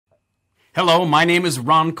Hello, my name is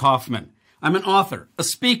Ron Kaufman. I'm an author, a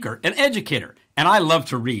speaker, an educator, and I love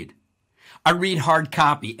to read. I read hard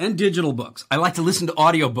copy and digital books. I like to listen to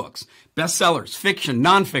audiobooks, bestsellers, fiction,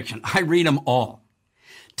 nonfiction. I read them all.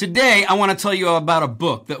 Today, I want to tell you about a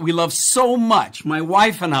book that we love so much. My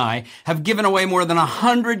wife and I have given away more than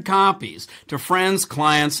 100 copies to friends,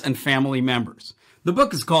 clients, and family members. The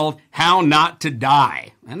book is called How Not to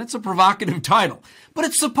Die, and it's a provocative title, but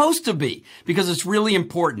it's supposed to be because it's really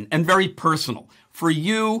important and very personal for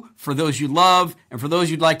you, for those you love, and for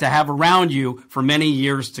those you'd like to have around you for many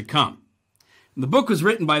years to come. And the book was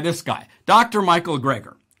written by this guy, Dr. Michael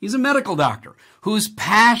Greger. He's a medical doctor who's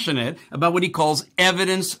passionate about what he calls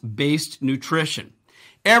evidence-based nutrition.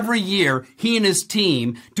 Every year, he and his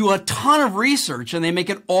team do a ton of research, and they make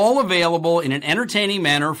it all available in an entertaining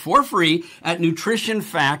manner for free at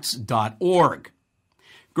nutritionfacts.org.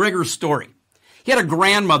 Greger's story. He had a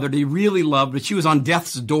grandmother that he really loved, but she was on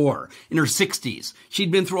death's door in her 60s.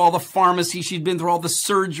 She'd been through all the pharmacy, she'd been through all the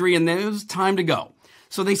surgery, and then it was time to go.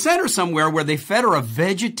 So they sent her somewhere where they fed her a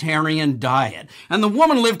vegetarian diet, and the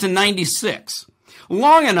woman lived to 96,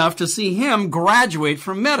 long enough to see him graduate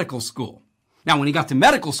from medical school. Now, when he got to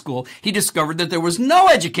medical school, he discovered that there was no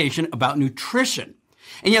education about nutrition,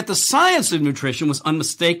 and yet the science of nutrition was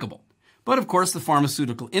unmistakable. But of course, the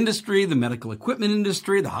pharmaceutical industry, the medical equipment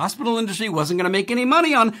industry, the hospital industry wasn't going to make any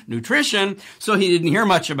money on nutrition, so he didn't hear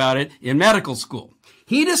much about it in medical school.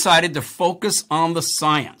 He decided to focus on the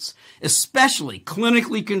science, especially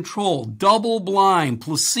clinically controlled, double-blind,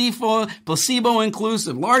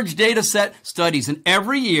 placebo-inclusive, large data set studies. And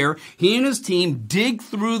every year, he and his team dig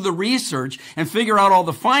through the research and figure out all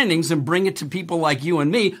the findings and bring it to people like you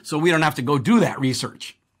and me so we don't have to go do that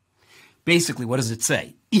research. Basically, what does it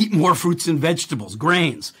say? Eat more fruits and vegetables,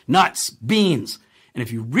 grains, nuts, beans. And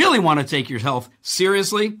if you really want to take your health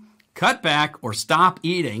seriously, cut back or stop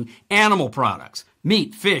eating animal products,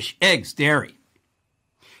 meat, fish, eggs, dairy.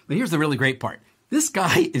 But here's the really great part. This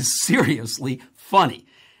guy is seriously funny.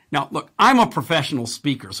 Now, look, I'm a professional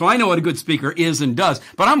speaker, so I know what a good speaker is and does,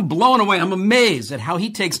 but I'm blown away. I'm amazed at how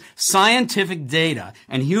he takes scientific data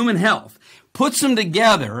and human health, puts them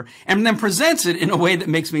together, and then presents it in a way that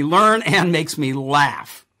makes me learn and makes me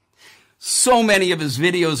laugh. So many of his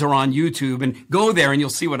videos are on YouTube, and go there and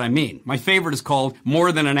you'll see what I mean. My favorite is called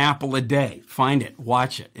More Than an Apple a Day. Find it,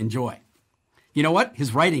 watch it, enjoy. You know what?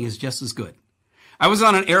 His writing is just as good. I was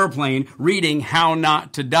on an airplane reading How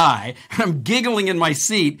Not to Die, and I'm giggling in my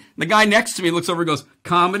seat. The guy next to me looks over and goes,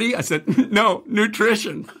 "Comedy?" I said, "No,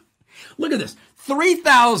 nutrition." Look at this.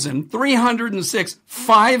 3,306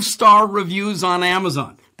 five-star reviews on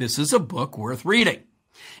Amazon. This is a book worth reading.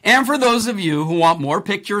 And for those of you who want more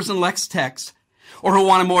pictures and less text, or who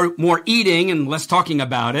want more eating and less talking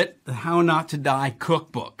about it, the How Not to Die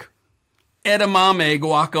cookbook. Edamame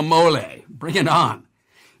guacamole. Bring it on.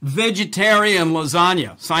 Vegetarian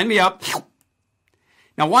lasagna. Sign me up.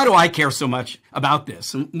 Now, why do I care so much about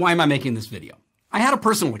this? And why am I making this video? I had a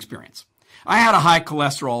personal experience. I had a high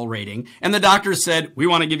cholesterol rating, and the doctor said, "We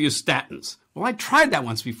want to give you statins." Well, I tried that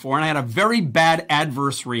once before, and I had a very bad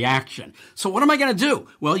adverse reaction. So what am I going to do?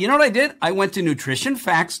 Well, you know what I did? I went to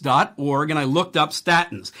nutritionfacts.org, and I looked up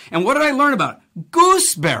statins. And what did I learn about it?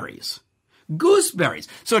 Gooseberries. Gooseberries.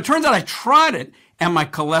 So it turns out I tried it, and my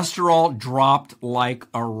cholesterol dropped like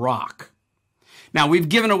a rock. Now, we've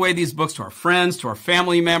given away these books to our friends, to our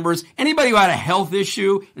family members, anybody who had a health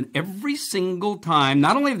issue, and every single time,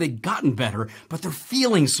 not only have they gotten better, but they're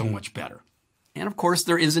feeling so much better. And of course,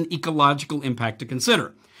 there is an ecological impact to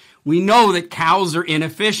consider. We know that cows are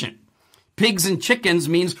inefficient. Pigs and chickens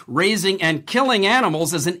means raising and killing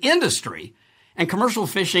animals as an industry. And commercial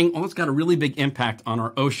fishing, well, it's got a really big impact on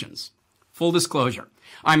our oceans. Full disclosure,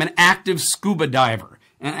 I'm an active scuba diver,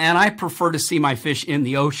 and I prefer to see my fish in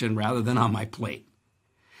the ocean rather than on my plate.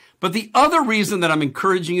 But the other reason that I'm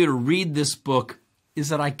encouraging you to read this book is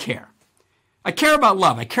that I care. I care about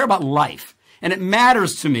love. I care about life. And it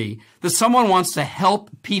matters to me that someone wants to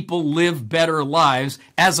help people live better lives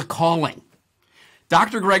as a calling.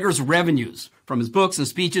 Dr. Greger's revenues from his books and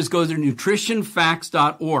speeches goes to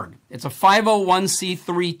nutritionfacts.org. It's a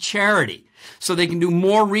 501c3 charity, so they can do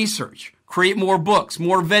more research, create more books,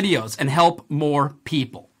 more videos, and help more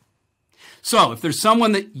people. So if there's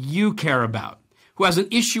someone that you care about who has an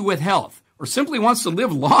issue with health or simply wants to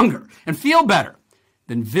live longer and feel better,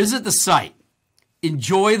 then visit the site,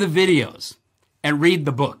 enjoy the videos, and read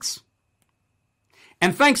the books.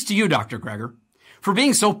 And thanks to you, Dr. Greger, for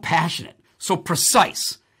being so passionate, so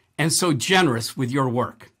precise, and so generous with your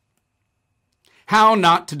work. How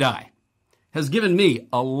Not to Die has given me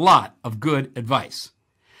a lot of good advice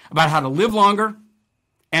about how to live longer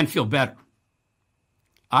and feel better.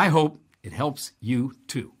 I hope It helps you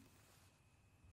too.